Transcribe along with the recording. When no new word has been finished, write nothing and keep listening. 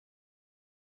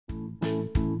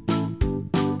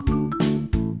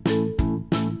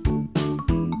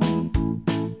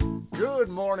Good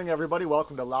morning, everybody.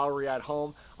 Welcome to Lowry at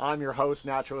Home. I'm your host,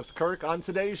 Naturalist Kirk. On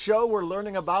today's show, we're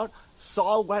learning about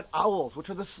saw-whet owls, which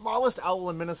are the smallest owl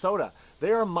in Minnesota. They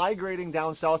are migrating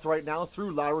down south right now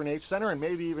through LowryNC Center and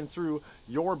maybe even through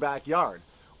your backyard.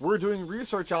 We're doing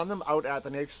research on them out at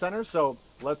the Nature Center, so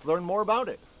let's learn more about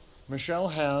it. Michelle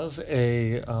has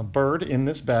a bird in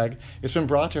this bag. It's been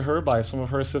brought to her by some of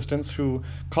her assistants who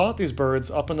caught these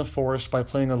birds up in the forest by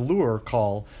playing a lure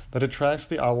call that attracts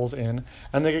the owls in,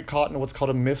 and they get caught in what's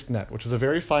called a mist net, which is a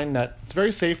very fine net. It's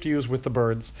very safe to use with the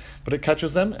birds, but it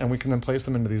catches them, and we can then place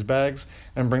them into these bags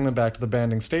and bring them back to the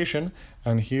banding station.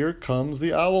 And here comes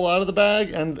the owl out of the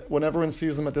bag, and when everyone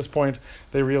sees them at this point,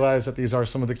 they realize that these are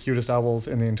some of the cutest owls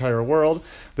in the entire world.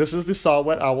 This is the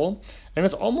saw-whet owl, and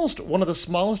it's almost one of the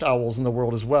smallest owls in the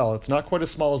world as well. It's not quite as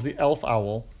small as the elf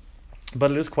owl, but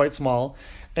it is quite small.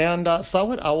 And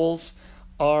saw-whet owls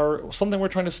are something we're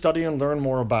trying to study and learn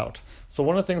more about. So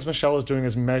one of the things Michelle is doing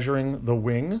is measuring the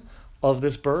wing of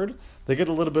this bird. They get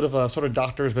a little bit of a sort of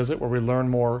doctor's visit where we learn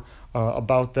more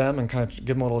about them and kind of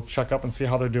give them a little checkup and see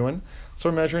how they're doing. So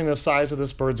we're measuring the size of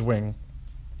this bird's wing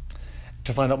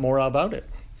to find out more about it.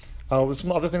 With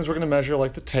some other things we're going to measure,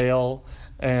 like the tail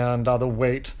and the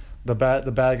weight. The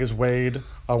bag is weighed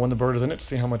when the bird is in it to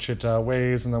see how much it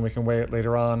weighs, and then we can weigh it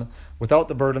later on without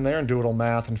the bird in there and do a little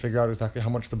math and figure out exactly how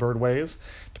much the bird weighs.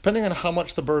 Depending on how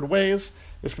much the bird weighs,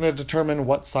 it's going to determine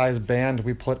what size band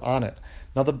we put on it.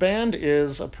 Now the band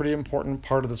is a pretty important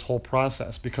part of this whole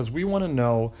process because we want to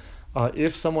know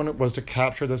if someone was to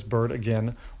capture this bird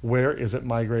again, where is it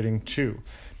migrating to?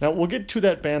 Now we'll get to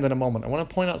that band in a moment. I want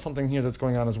to point out something here that's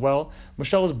going on as well.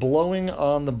 Michelle is blowing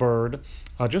on the bird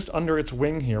just under its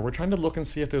wing here. We're trying to look and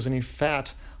see if there's any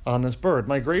fat on this bird.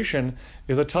 Migration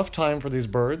is a tough time for these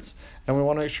birds, and we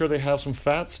want to make sure they have some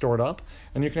fat stored up,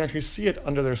 and you can actually see it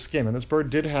under their skin. And this bird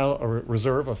did have a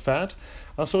reserve of fat,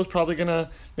 so it's probably going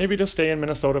to maybe just stay in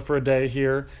Minnesota for a day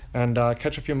here and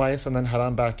catch a few mice and then head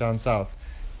on back down south.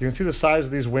 You can see the size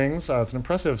of these wings. It's an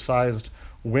impressive sized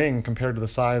wing compared to the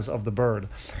size of the bird.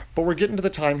 But we're getting to the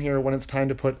time here when it's time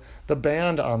to put the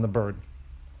band on the bird.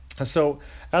 So,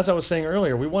 as I was saying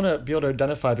earlier, we want to be able to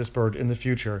identify this bird in the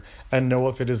future and know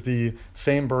if it is the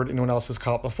same bird anyone else has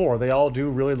caught before. They all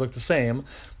do really look the same,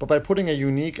 but by putting a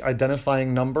unique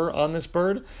identifying number on this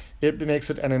bird, it makes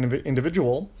it an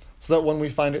individual, so that when we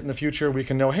find it in the future, we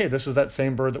can know, hey, this is that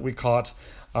same bird that we caught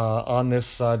on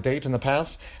this date in the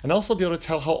past, and also be able to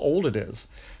tell how old it is.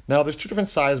 Now, there's two different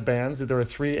size bands, either a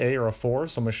 3A or a 4,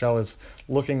 so Michelle is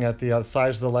looking at the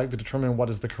size of the leg to determine what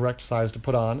is the correct size to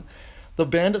put on. The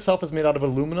band itself is made out of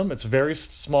aluminum. It's very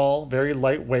small, very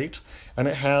lightweight, and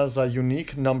it has a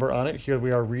unique number on it. Here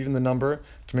we are reading the number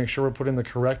to make sure we're putting the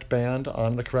correct band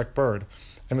on the correct bird.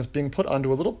 And it's being put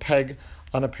onto a little peg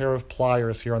on a pair of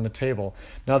pliers here on the table.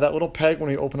 Now that little peg, when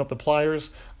we open up the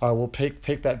pliers, will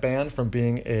take that band from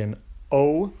being an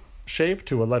O shape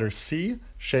to a letter C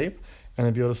shape. And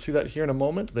you'll be able to see that here in a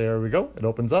moment. There we go. It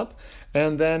opens up.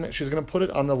 And then she's going to put it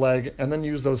on the leg and then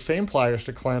use those same pliers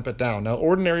to clamp it down. Now,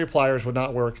 ordinary pliers would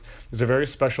not work. These are very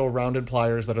special rounded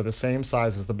pliers that are the same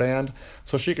size as the band.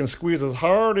 So she can squeeze as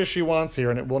hard as she wants here,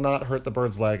 and it will not hurt the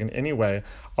bird's leg in any way.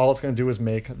 All it's going to do is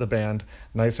make the band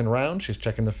nice and round. She's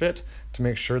checking the fit to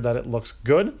make sure that it looks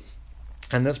good.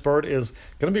 And this bird is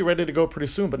going to be ready to go pretty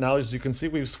soon, but now as you can see,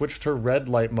 we've switched to red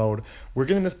light mode. We're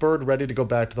getting this bird ready to go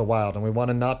back to the wild, and we want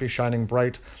to not be shining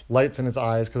bright lights in its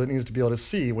eyes because it needs to be able to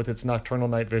see with its nocturnal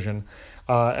night vision.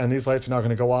 And these lights are now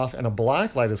going to go off, and a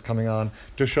black light is coming on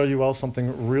to show you all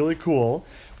something really cool.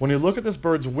 When you look at this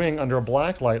bird's wing under a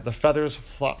black light, the feathers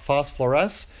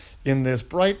phosphoresce in this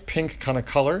bright pink kind of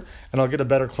color, and I'll get a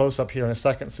better close-up here in a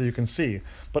second so you can see.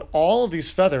 But all of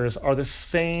these feathers are the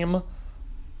same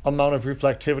amount of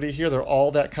reflectivity here. They're all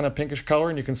that kind of pinkish color,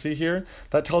 and you can see here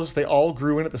that tells us they all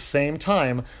grew in at the same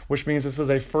time, which means this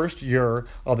is a first year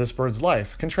of this bird's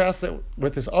life. Contrast that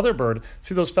with this other bird.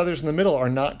 See, those feathers in the middle are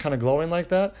not kind of glowing like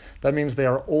that. That means they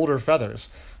are older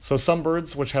feathers. So some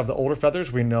birds which have the older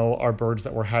feathers we know are birds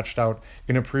that were hatched out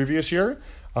in a previous year.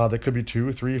 They could be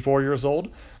 2, 3, 4 years old.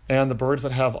 And the birds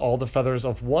that have all the feathers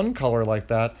of one color like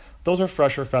that, those are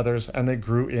fresher feathers, and they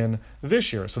grew in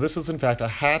this year. So this is in fact a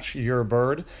hatch year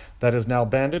bird that is now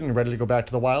banded and ready to go back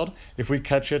to the wild. If we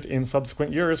catch it in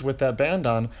subsequent years with that band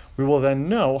on, we will then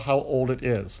know how old it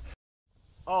is.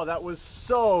 Oh, that was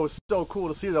so cool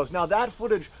to see those. Now that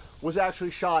footage was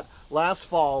actually shot last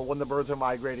fall when the birds are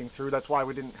migrating through. That's why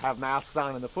we didn't have masks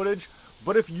on in the footage.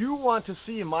 But if you want to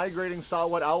see migrating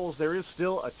saw-whet owls, there is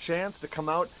still a chance to come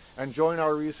out and join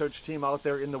our research team out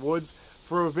there in the woods.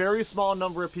 For a very small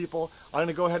number of people, I'm going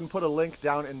to go ahead and put a link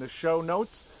down in the show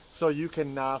notes so you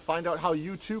can find out how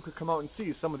you too could come out and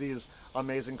see some of these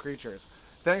amazing creatures.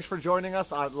 Thanks for joining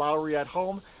us on Lowry at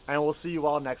Home, and we'll see you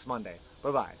all next Monday.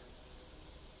 Bye-bye.